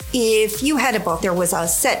If you had a book, there was a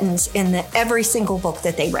sentence in every single book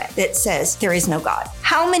that they read that says there is no God.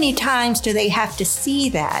 How many times do they have to see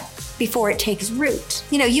that before it takes root?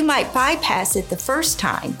 You know, you might bypass it the first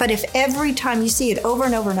time, but if every time you see it over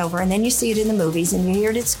and over and over, and then you see it in the movies and you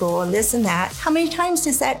hear it at school and this and that, how many times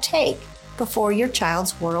does that take before your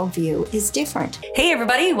child's worldview is different? Hey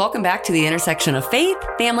everybody, welcome back to the intersection of faith,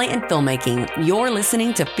 family, and filmmaking. You're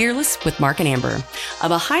listening to Fearless with Mark and Amber, a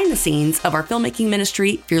behind the scenes of our filmmaking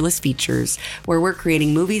ministry, Fearless Features, where we're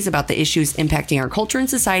creating movies about the issues impacting our culture and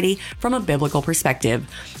society from a biblical perspective.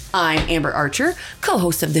 I'm Amber Archer,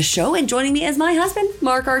 co-host of this show, and joining me is my husband,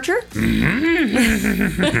 Mark Archer.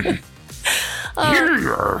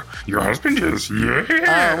 Your husband is,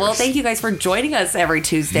 yes. Well, thank you guys for joining us every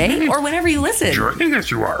Tuesday or whenever you listen. Joining us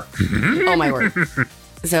you are. Oh, my word.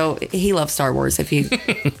 So he loves Star Wars, if you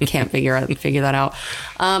can't figure that out.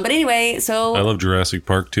 But anyway, so... I love Jurassic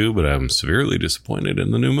Park too, but I'm severely disappointed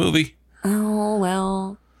in the new movie. Oh,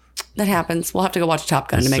 well, that happens. We'll have to go watch Top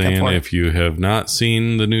Gun to make up for it. If you have not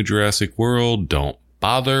seen the new Jurassic World, don't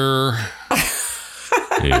bother.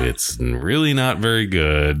 It's really not very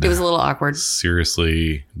good. It was a little awkward.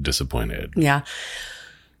 Seriously disappointed. Yeah.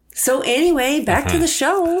 So anyway, back to the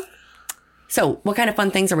show. So what kind of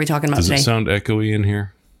fun things are we talking about today? Does it sound echoey in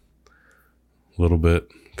here? A little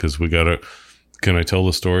bit. Because we got to... Can I tell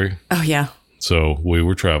the story? Oh, yeah. So we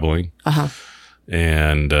were traveling.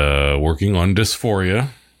 And working on Dysphoria,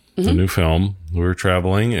 the new film. We were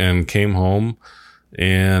traveling and came home.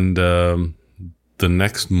 And the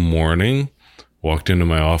next morning... walked into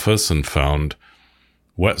my office and found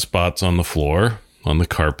wet spots on the floor, on the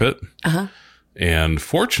carpet. And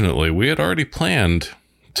fortunately, we had already planned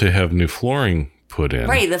to have new flooring put in.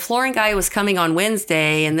 Right. The flooring guy was coming on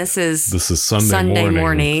Wednesday, and this is Sunday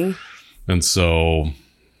morning. And so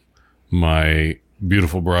my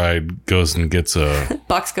beautiful bride goes and gets a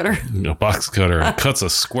box cutter and cuts a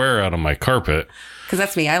square out of my carpet. Because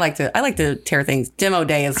that's me. I like to tear things. Demo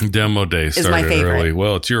day started my favorite. Early.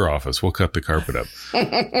 Well, it's your office. We'll cut the carpet up.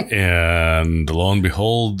 And lo and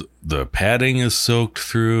behold, the padding is soaked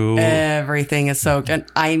through. Everything is soaked. And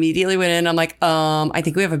I immediately went in. I'm like, I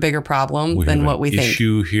think we have a bigger problem than what we think.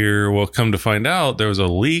 Issue here. Well, come to find out, there was a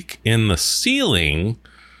leak in the ceiling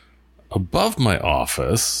above my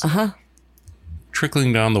office.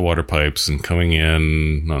 Trickling down the water pipes and coming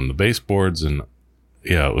in on the baseboards, and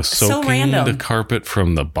yeah, it was soaking the carpet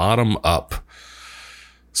from the bottom up.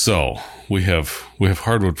 So we have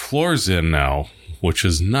hardwood floors in now, which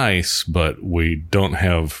is nice, but we don't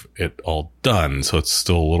have it all done, so it's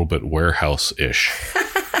still a little bit warehouse-ish.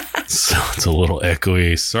 So it's a little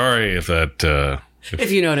echoey. Sorry if that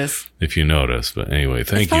if you notice. If you notice, but anyway,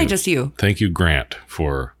 thank you. It's probably just you. Thank you, Grant,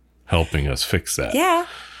 for helping us fix that. Yeah.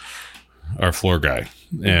 Our floor guy.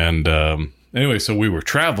 And anyway, so we were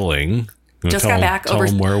traveling. Just got back. Tell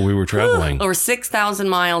them where we were traveling. Over 6,000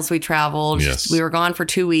 miles we traveled. Yes. We were gone for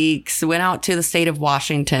 2 weeks. Went out to the state of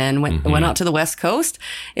Washington. Went out to the West Coast.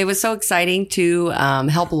 It was so exciting to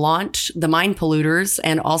help launch the Mind Polluters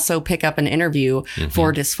and also pick up an interview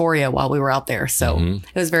for Dysphoria while we were out there. So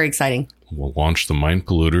it was very exciting. We'll launch the Mind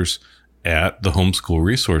Polluters at the Homeschool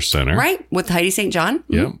Resource Center. Right. With Heidi St. John.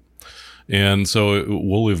 Yep. And so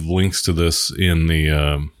we'll leave links to this in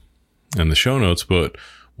the show notes, but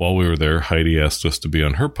while we were there, Heidi asked us to be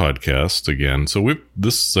on her podcast again. So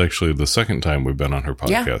this is actually the second time we've been on her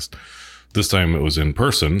podcast. Yeah. This time it was in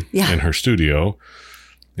person in her studio,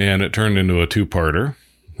 and it turned into a two-parter.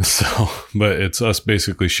 So, but it's us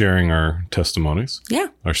basically sharing our testimonies. Yeah.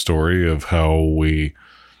 Our story of how we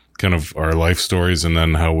kind of our life stories, and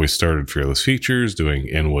then how we started Fearless Features, doing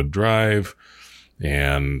Inwood Drive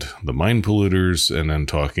and the Mind Polluters, and then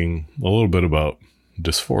talking a little bit about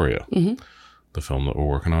Dysphoria, the film that we're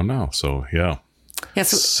working on now. So, yeah.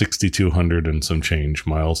 So 6,200 and some change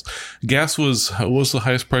miles. Gas what was the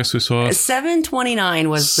highest price we saw? $7.29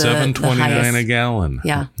 was the $7.29 a gallon.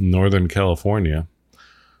 Yeah. Northern California.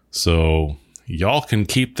 So y'all can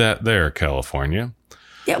keep that there, California.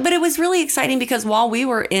 Yeah, but it was really exciting because while we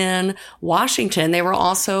were in Washington, they were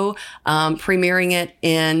also premiering it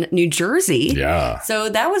in New Jersey. Yeah. So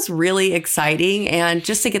that was really exciting. And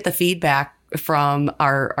just to get the feedback from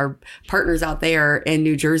our partners out there in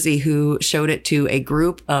New Jersey who showed it to a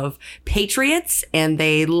group of patriots and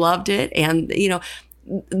they loved it. And, you know,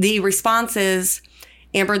 the response is,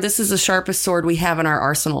 Amber, this is the sharpest sword we have in our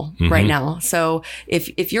arsenal right now. So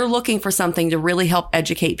if you're looking for something to really help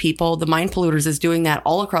educate people, the Mind Polluters is doing that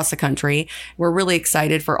all across the country. We're really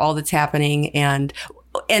excited for all that's happening. And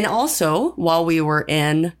also, while we were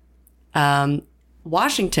in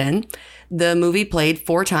Washington, the movie played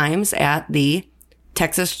 4 times at the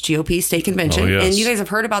Texas GOP state convention. Oh, yes. And you guys have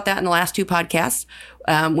heard about that in the last 2 podcasts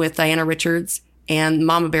with Diana Richards and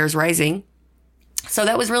Mama Bears Rising. So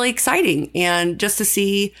that was really exciting. And just to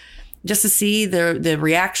see the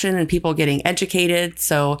reaction and people getting educated.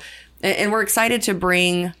 So, and we're excited to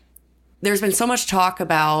bring, there's been so much talk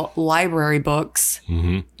about library books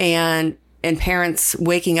and parents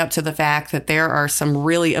waking up to the fact that there are some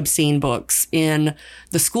really obscene books in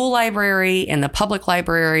the school library and the public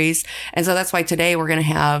libraries. And so that's why today we're going to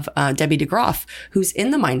have Debbie DeGroff, who's in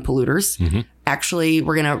the Mind Polluters. Actually,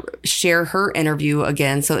 we're going to share her interview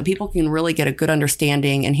again so that people can really get a good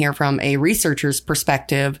understanding and hear from a researcher's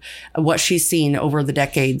perspective of what she's seen over the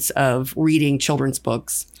decades of reading children's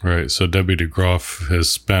books. Right. So Debbie DeGroff has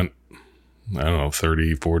spent,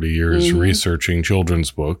 30, 40 years researching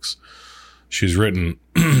children's books. She's written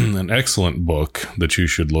an excellent book that you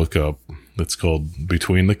should look up. It's called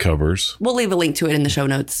Between the Covers. We'll leave a link to it in the show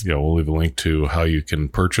notes. Yeah, we'll leave a link to how you can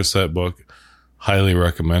purchase that book. Highly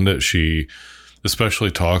recommend it. She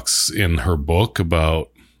especially talks in her book about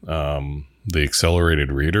the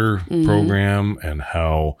Accelerated Reader program and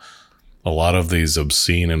how a lot of these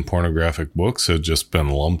obscene and pornographic books have just been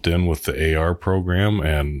lumped in with the AR program,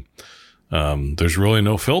 and there's really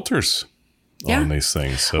no filters on these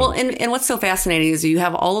things. So. Well, and what's so fascinating is you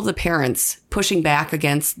have all of the parents pushing back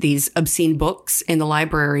against these obscene books in the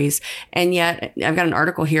libraries. And yet I've got an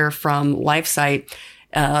article here from LifeSite.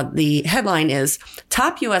 The headline is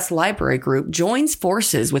Top U.S. Library Group Joins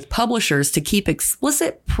Forces with Publishers to Keep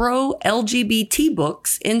Explicit Pro-LGBT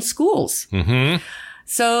Books in Schools.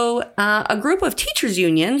 So a group of teachers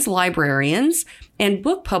unions, librarians, and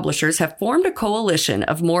book publishers have formed a coalition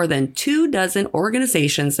of more than 24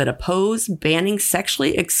 organizations that oppose banning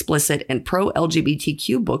sexually explicit and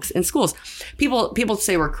pro-LGBTQ books in schools. People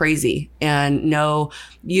say we're crazy, and no,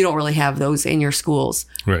 you don't really have those in your schools.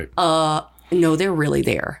 Right. No, they're really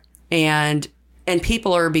there. And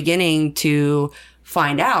people are beginning to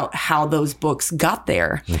find out how those books got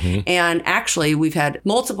there. And actually, we've had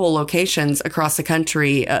multiple locations across the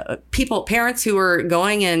country, parents who are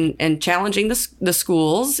going and challenging the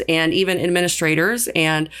schools, and even administrators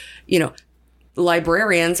and,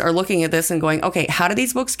 librarians are looking at this and going, okay, how did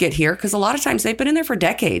these books get here? Because a lot of times they've been in there for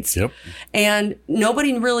decades. Yep. And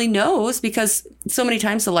nobody really knows, because so many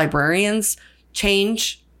times the librarians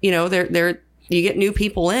change, you get new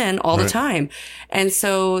people in all the time. And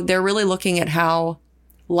so they're really looking at how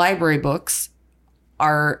library books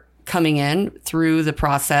are coming in through the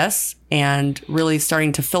process and really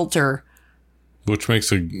starting to filter. Which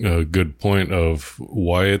makes a good point of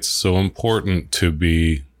why it's so important to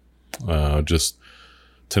be just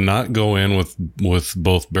to not go in with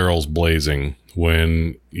both barrels blazing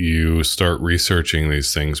when you start researching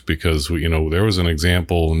these things, because there was an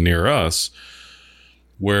example near us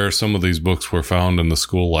where some of these books were found in the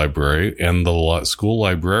school library, and the school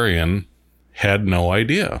librarian had no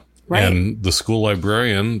idea. Right. And the school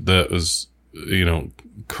librarian that was,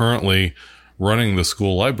 currently running the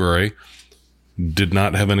school library did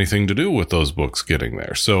not have anything to do with those books getting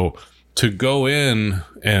there. So to go in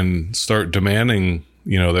and start demanding,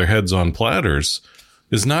 their heads on platters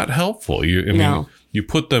is not helpful. You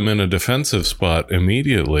put them in a defensive spot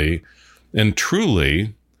immediately, and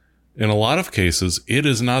truly, in a lot of cases, it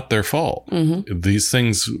is not their fault. These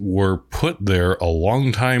things were put there a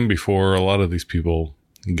long time before a lot of these people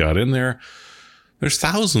got in there. There's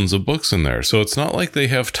thousands of books in there. So it's not like they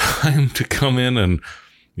have time to come in and,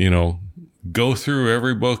 go through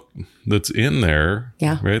every book that's in there.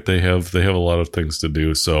 Yeah. Right. They have a lot of things to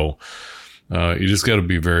do. So you just got to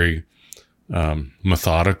be very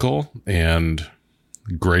methodical and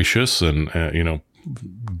gracious, and,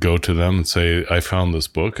 go to them and say, I found this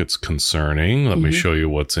book. It's concerning. Let me show you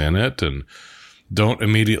what's in it. And don't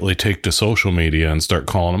immediately take to social media and start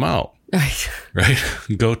calling them out. Right.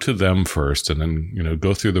 Go to them first, and then,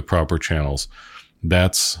 go through the proper channels.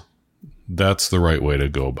 That's the right way to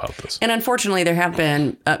go about this. And unfortunately, there have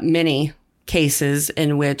been many cases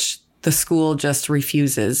in which the school just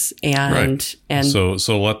refuses. And so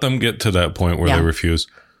let them get to that point where they refuse.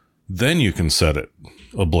 Then you can set it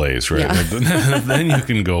ablaze, right? Yeah. Then you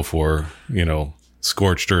can go for,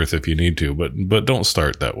 scorched earth if you need to, but don't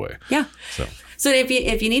start that way. Yeah. So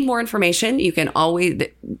if you need more information, you can always,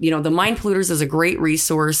 the Mind Polluters is a great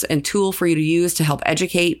resource and tool for you to use to help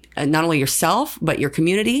educate not only yourself, but your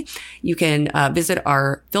community. You can visit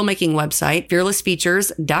our filmmaking website,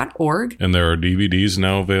 fearlessfeatures.org. And there are DVDs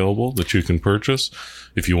now available that you can purchase.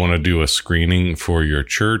 If you want to do a screening for your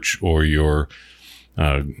church or your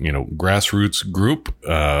grassroots group,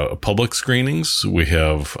 public screenings, we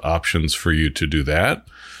have options for you to do that.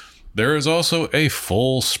 There is also a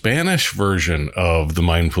full Spanish version of The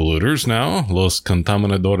Mind Polluters now, Los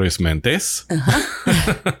Contaminadores Mentes,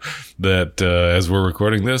 that, as we're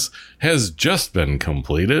recording this, has just been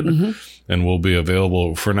completed and will be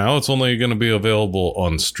available. For now, it's only going to be available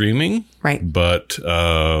on streaming. Right. But,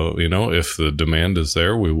 if the demand is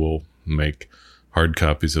there, we will make hard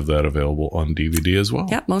copies of that available on DVD as well.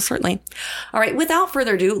 Yeah, most certainly. All right. Without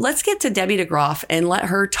further ado, let's get to Debbie DeGroff and let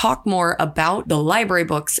her talk more about the library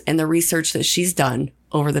books and the research that she's done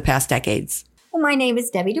over the past decades. Well, my name is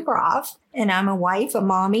Debbie DeGroff, and I'm a wife, a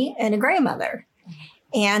mommy, and a grandmother.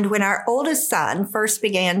 And when our oldest son first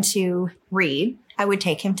began to read, I would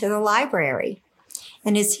take him to the library.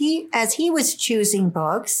 And as he was choosing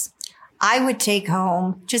books, I would take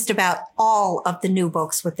home just about all of the new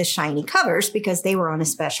books with the shiny covers because they were on a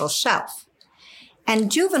special shelf.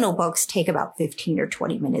 And juvenile books take about 15 or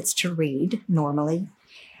 20 minutes to read normally.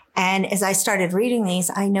 And as I started reading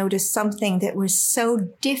these, I noticed something that was so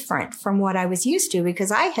different from what I was used to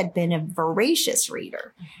because I had been a voracious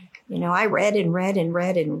reader. I read and read and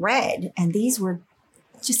read and read, and these were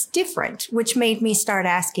just different, which made me start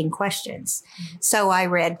asking questions. So I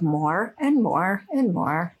read more and more and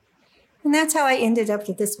more. And that's how I ended up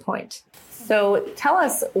at this point. So tell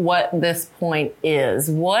us what this point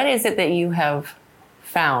is. What is it that you have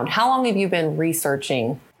found? How long have you been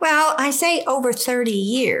researching? Well, I say over 30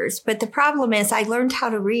 years, but the problem is I learned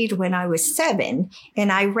how to read when I was 7,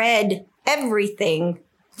 and I read everything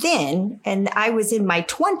then, and I was in my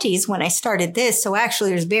 20s when I started this. So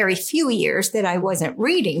actually there's very few years that I wasn't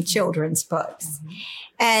reading children's books.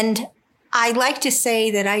 And I like to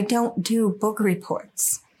say that I don't do book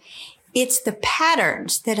reports. It's the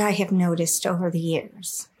patterns that I have noticed over the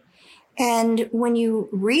years. And when you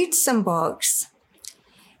read some books,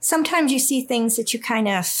 sometimes you see things that you kind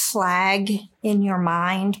of flag in your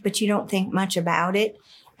mind, but you don't think much about it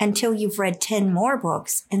until you've read 10 more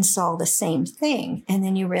books and saw the same thing. And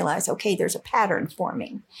then you realize, okay, there's a pattern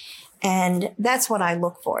forming. And that's what I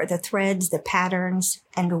look for, the threads, the patterns,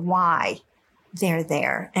 and why they're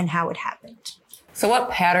there and how it happened. So what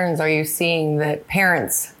patterns are you seeing that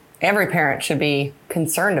every parent should be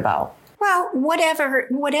concerned about? Well,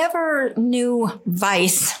 whatever new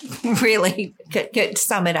vice really could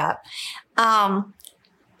sum it up.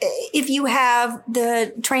 If you have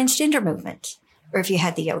the transgender movement, or if you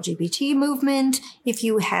had the LGBT movement, if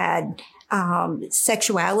you had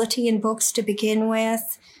sexuality in books to begin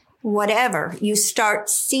with, whatever, you start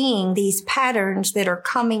seeing these patterns that are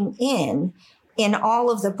coming in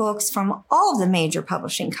all of the books from all of the major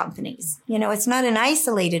publishing companies. It's not an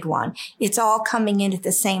isolated one. It's all coming in at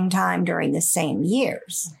the same time during the same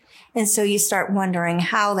years. And so you start wondering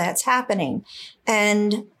how that's happening.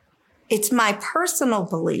 And it's my personal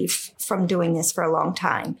belief from doing this for a long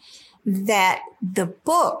time that the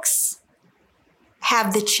books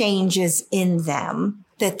have the changes in them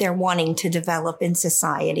that they're wanting to develop in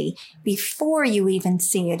society before you even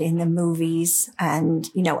see it in the movies and,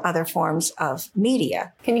 other forms of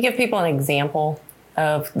media. Can you give people an example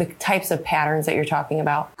of the types of patterns that you're talking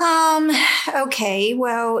about? Okay.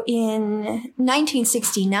 Well, in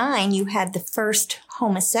 1969, you had the first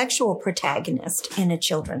homosexual protagonist in a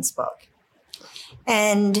children's book.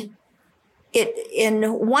 And in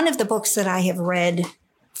one of the books that I have read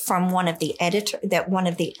from one of the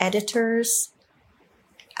editors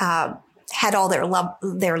had all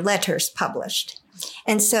their letters published.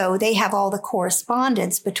 And so they have all the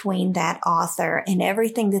correspondence between that author and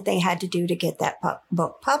everything that they had to do to get that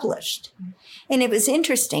book published. And it was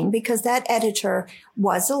interesting because that editor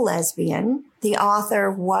was a lesbian. The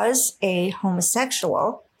author was a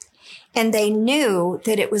homosexual. And they knew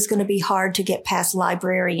that it was going to be hard to get past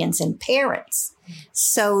librarians and parents.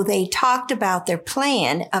 So they talked about their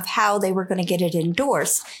plan of how they were going to get it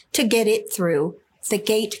endorsed to get it through the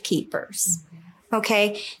gatekeepers.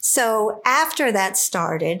 Okay. So after that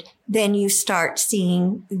started, then you start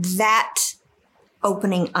seeing that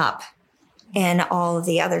opening up in all of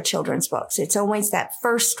the other children's books. It's always that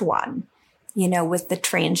first one, with the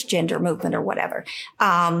transgender movement or whatever.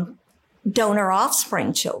 Donor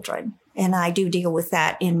offspring children. And I do deal with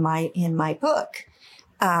that in my book.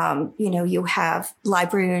 You have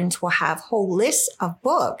librarians will have whole lists of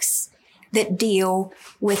books that deal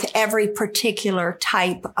with every particular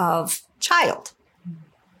type of child.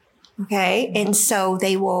 Okay. And so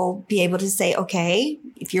they will be able to say, okay,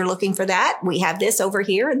 if you're looking for that, we have this over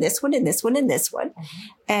here and this one and this one and this one.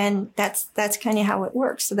 And that's kind of how it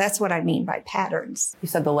works. So that's what I mean by patterns. You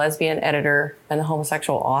said the lesbian editor and the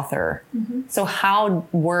homosexual author. Mm-hmm. So how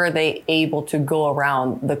were they able to go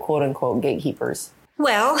around the quote unquote gatekeepers?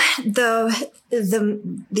 Well,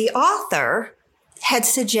 the author had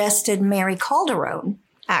suggested Mary Calderon,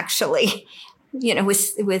 actually,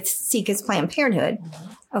 with Seeka's Planned Parenthood,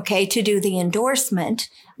 okay, to do the endorsement.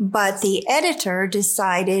 But the editor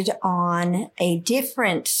decided on a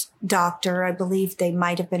different doctor. I believe they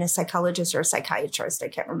might have been a psychologist or a psychiatrist. I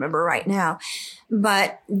can't remember right now.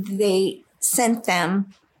 But they sent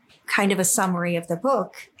them kind of a summary of the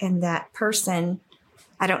book. And that person,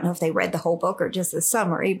 I don't know if they read the whole book or just the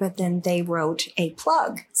summary, but then they wrote a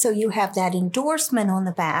plug. So you have that endorsement on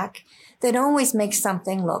the back that always makes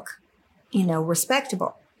something look,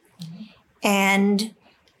 respectable. And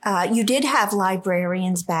you did have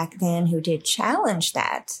librarians back then who did challenge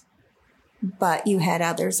that, but you had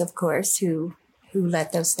others, of course, who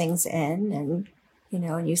let those things in, and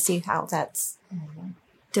and you see how that's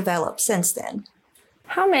developed since then.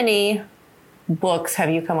 How many books have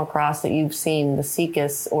you come across that you've seen the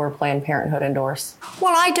SIECUS or Planned Parenthood endorse?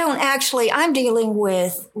 Well, I don't actually. I'm dealing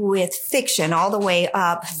with fiction all the way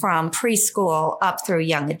up from preschool up through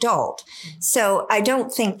young adult. So I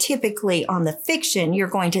don't think typically on the fiction you're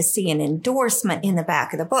going to see an endorsement in the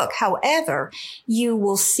back of the book. However, you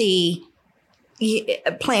will see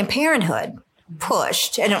Planned Parenthood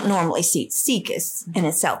pushed. I don't normally see SIECUS in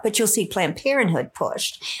itself, but you'll see Planned Parenthood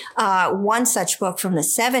pushed. One such book from the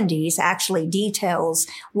 70s actually details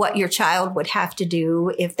what your child would have to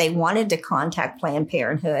do if they wanted to contact Planned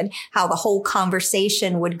Parenthood, how the whole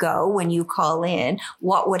conversation would go when you call in,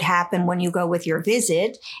 what would happen when you go with your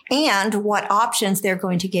visit, and what options they're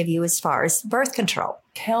going to give you as far as birth control.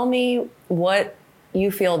 Tell me what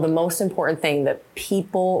you feel the most important thing that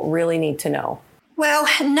people really need to know. Well,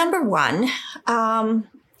 number one, I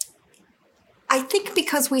think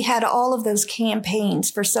because we had all of those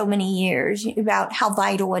campaigns for so many years about how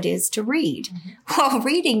vital it is to read. Well,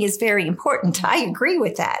 reading is very important. I agree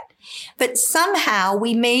with that. But somehow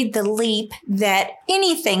we made the leap that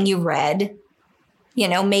anything you read,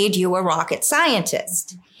 made you a rocket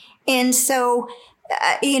scientist. And so,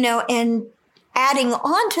 and adding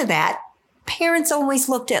on to that, parents always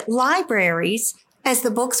looked at libraries as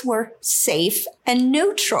the books were safe and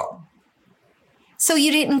neutral. So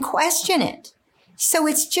you didn't question it. So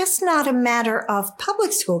it's just not a matter of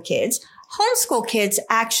public school kids. Homeschool kids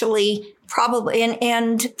actually probably,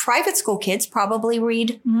 and private school kids probably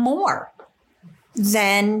read more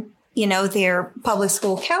than, their public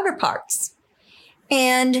school counterparts.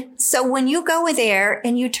 And so when you go there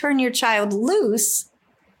and you turn your child loose,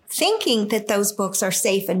 thinking that those books are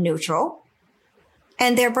safe and neutral,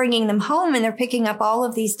 and they're bringing them home and they're picking up all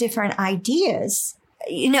of these different ideas.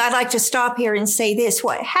 I'd like to stop here and say this.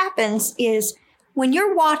 What happens is when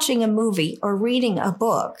you're watching a movie or reading a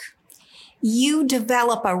book, you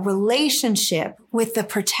develop a relationship with the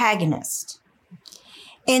protagonist.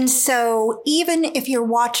 And so even if you're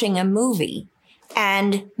watching a movie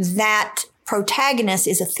and that protagonist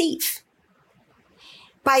is a thief,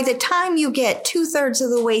 by the time you get 2/3 of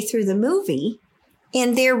the way through the movie,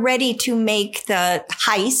 and they're ready to make the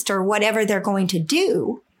heist or whatever they're going to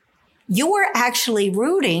do, you're actually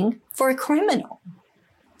rooting for a criminal.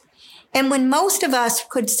 And when most of us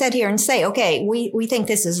could sit here and say, okay, we think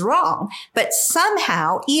this is wrong, but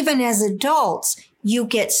somehow, even as adults, you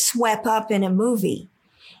get swept up in a movie.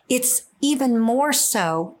 It's even more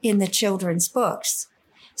so in the children's books.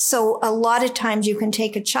 So a lot of times you can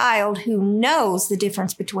take a child who knows the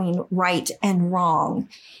difference between right and wrong,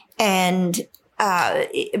 and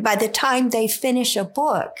by the time they finish a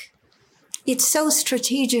book, it's so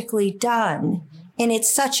strategically done, and it's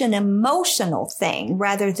such an emotional thing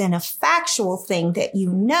rather than a factual thing that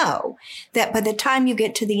that by the time you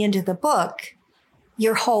get to the end of the book,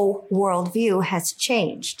 your whole worldview has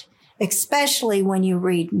changed, especially when you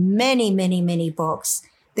read many, many, many books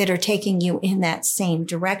that are taking you in that same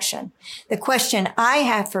direction. The question I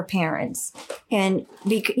have for parents, and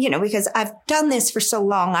because I've done this for so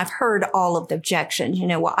long, I've heard all of the objections.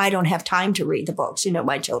 Well, I don't have time to read the books.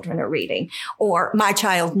 My children are reading, or my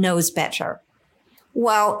child knows better.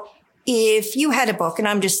 Well, if you had a book, and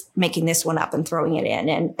I'm just making this one up and throwing it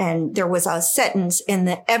in, and there was a sentence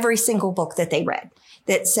in every single book that they read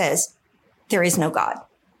that says, there is no God.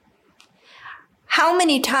 How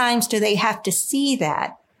many times do they have to see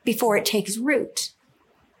that before it takes root?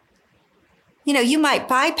 You might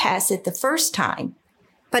bypass it the first time,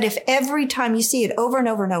 but if every time you see it over and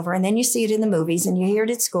over and over, and then you see it in the movies and you hear it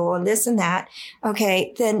at school and this and that,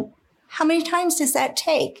 okay, then how many times does that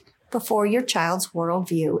take before your child's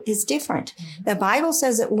worldview is different? The Bible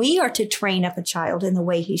says that we are to train up a child in the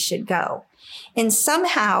way he should go. And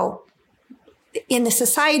somehow in the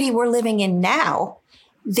society we're living in now,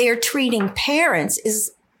 they're treating parents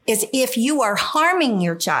as if you are harming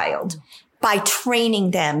your child by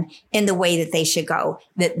training them in the way that they should go,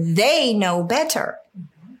 that they know better.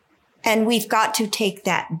 And we've got to take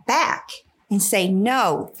that back and say,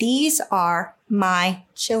 no, these are my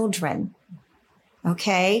children.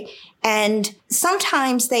 Okay. And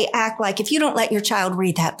sometimes they act like if you don't let your child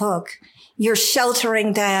read that book, you're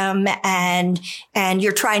sheltering them and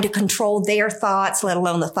you're trying to control their thoughts, let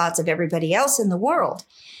alone the thoughts of everybody else in the world.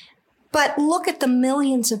 But look at the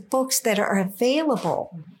millions of books that are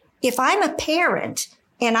available. If I'm a parent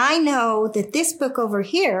and I know that this book over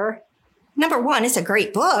here, number one, it's a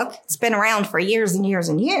great book. It's been around for years and years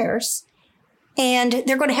and years. And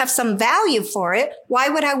they're going to have some value for it. Why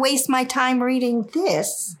would I waste my time reading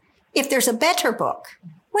this if there's a better book?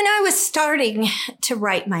 When I was starting to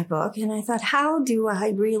write my book, and I thought, how do I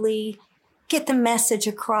really get the message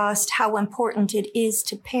across how important it is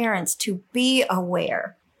to parents to be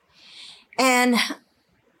aware? And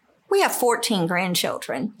we have 14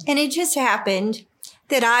 grandchildren, and it just happened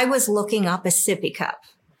that I was looking up a sippy cup.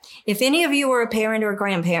 If any of you are a parent or a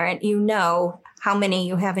grandparent, you know how many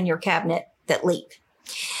you have in your cabinet that leak.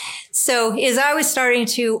 So as I was starting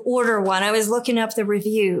to order one, I was looking up the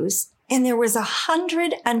reviews, and there was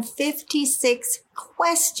 156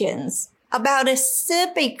 questions about a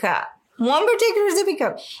sippy cup. One particular sippy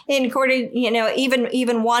cup. And according,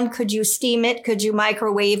 even one, could you steam it? Could you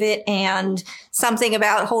microwave it? And something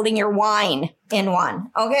about holding your wine in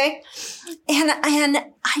one. Okay. And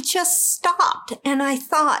I just stopped and I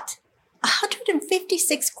thought,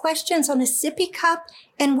 156 questions on a sippy cup,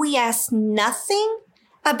 and we ask nothing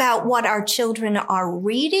about what our children are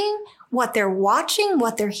reading, what they're watching,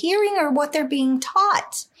 what they're hearing, or what they're being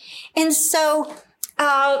taught. And so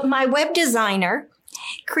my web designer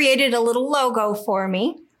created a little logo for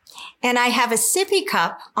me, and I have a sippy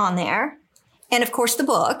cup on there, and of course the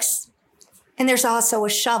books, and there's also a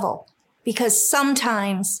shovel, because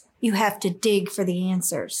sometimes you have to dig for the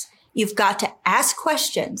answers. You've got to ask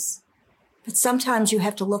questions, but sometimes you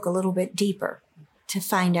have to look a little bit deeper to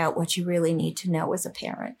find out what you really need to know as a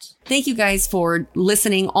parent. Thank you guys for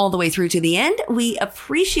listening all the way through to the end. We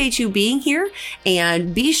appreciate you being here,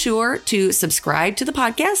 and be sure to subscribe to the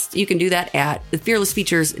podcast. You can do that at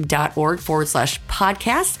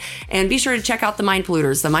fearlessfeatures.org/podcast. And be sure to check out the Mind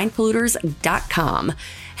Polluters, themindpolluters.com.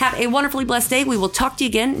 Have a wonderfully blessed day. We will talk to you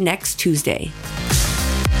again next Tuesday.